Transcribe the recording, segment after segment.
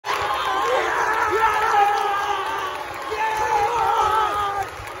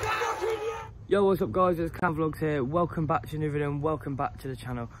Yo, what's up guys, it's Cam Vlogs here. Welcome back to a new video and welcome back to the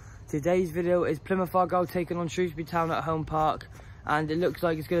channel. Today's video is Plymouth Argyle taking on Shrewsbury Town at home park, and it looks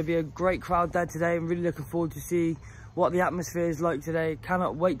like it's going to be a great crowd there today. I'm really looking forward to see what the atmosphere is like today.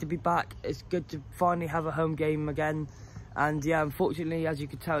 Cannot wait to be back. It's good to finally have a home game again. And yeah, unfortunately, as you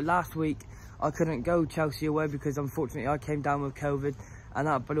could tell, last week I couldn't go Chelsea away because unfortunately I came down with COVID, and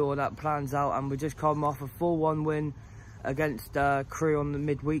that blew all that plans out, and we just come off a 4-1 win against Crewe on the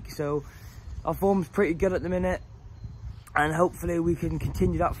midweek. So our form's pretty good at the minute, and hopefully we can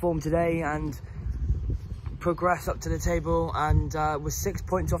continue that form today and progress up to the table. And we're 6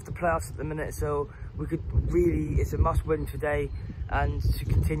 points off the playoffs at the minute, so we could really, it's a must win today and to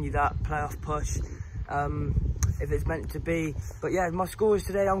continue that playoff push if it's meant to be. But yeah, my scores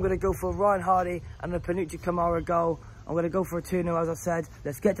today, I'm going to go for Ryan Hardy and a Panucci Kamara goal. I'm going to go for a 2-0 as I said.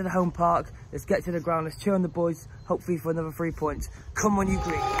 Let's get to the home park, let's get to the ground, let's cheer on the boys, hopefully for another 3 points. Come on you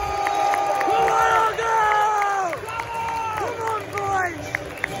green.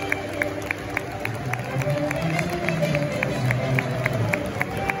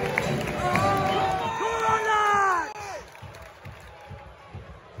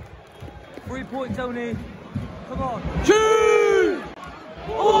 Points only. Come on. 2!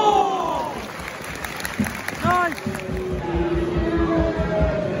 Oh! Nice!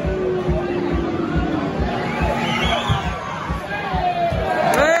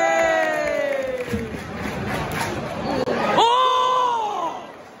 Hey! Oh!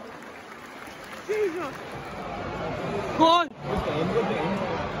 Jesus! Come on!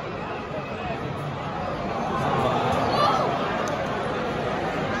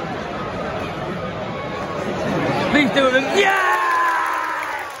 Please do it. Yes!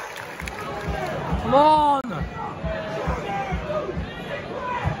 Come on!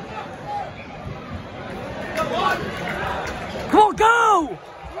 Come on, go!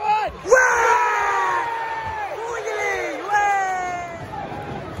 Run!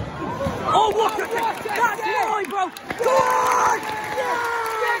 Oh, what a... That's mine, bro! Go on!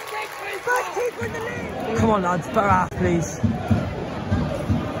 Yes! First keeper in the league! Come on, lads. Better half, please.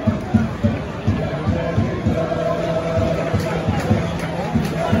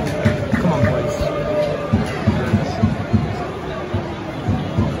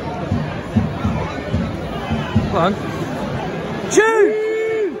 Come on.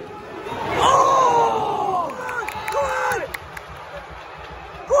 Shoot! Oh! Go on!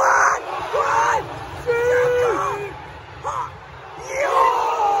 Go on! Go on! Shoot!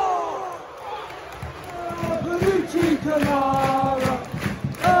 Panucci Kamara!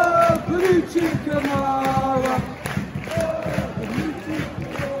 Oh, Panucci Kamara!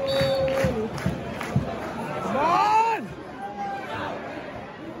 Come on!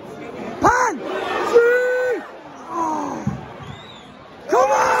 Pan! Shoot!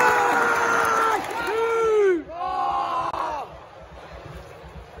 Come on! Oh!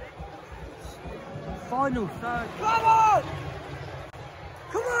 Final third. Come on!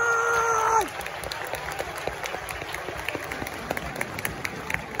 Come on!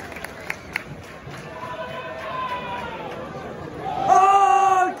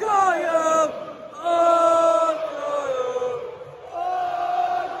 Oh, Gaio! Oh, Gaio! Oh,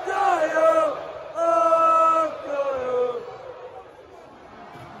 Gaio! Oh, Gaio!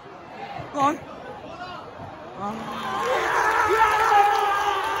 Go on. Yeah! Yeah!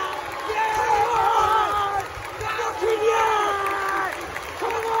 Fucking yeah!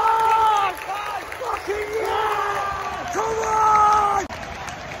 Come on! Fucking yeah! Come on!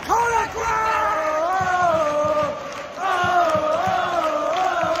 Conor!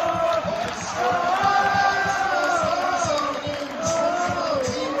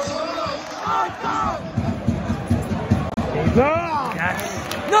 Yes!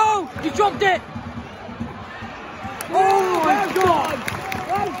 No! You dropped it! Oh, well done!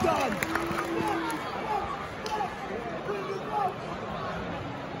 Well done!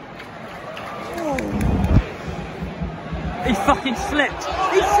 Oh. He fucking slipped!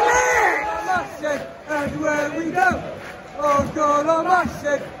 He slipped! Everywhere we go! Oh God, I'm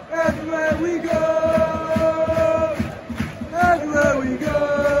massive! Everywhere we go! Everywhere we go!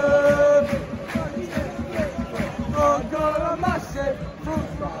 Oh God, I'm massive!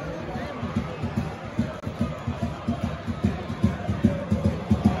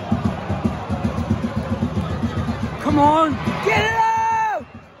 Come on! Get it out!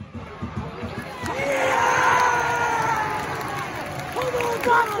 Yeah! Come on,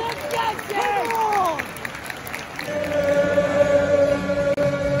 come on! Come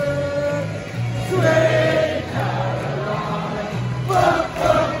on!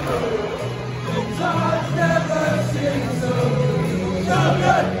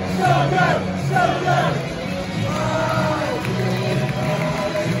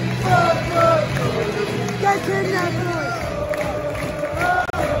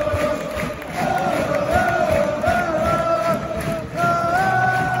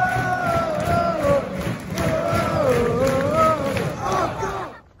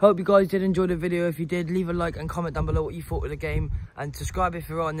 Hope you guys did enjoy the video. If you did, leave a like and comment down below what you thought of the game, and subscribe if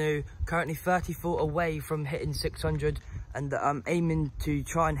you are new. Currently 34 away from hitting 600, and I'm aiming to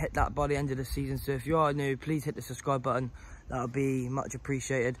try and hit that by the end of the season. So if you are new, please hit the subscribe button. That would be much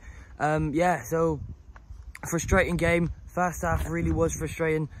appreciated. Yeah, so frustrating game. First half really was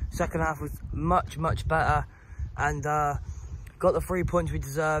frustrating. Second half was much better, and got the 3 points we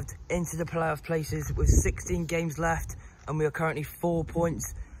deserved into the playoff places with 16 games left, and we are currently 4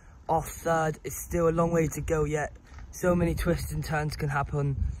 points off third. It's still a long way to go yet. So many twists and turns can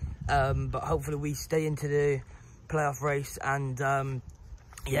happen, but hopefully we stay into the playoff race and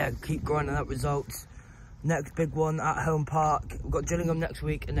yeah, keep grinding out results. Next big one at home park. We've got Gillingham next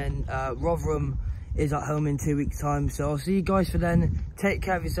week, and then Rotherham is at home in 2 weeks time. So I'll see you guys for then. Take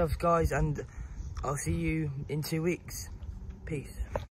care of yourselves, guys, and I'll see you in 2 weeks. Peace.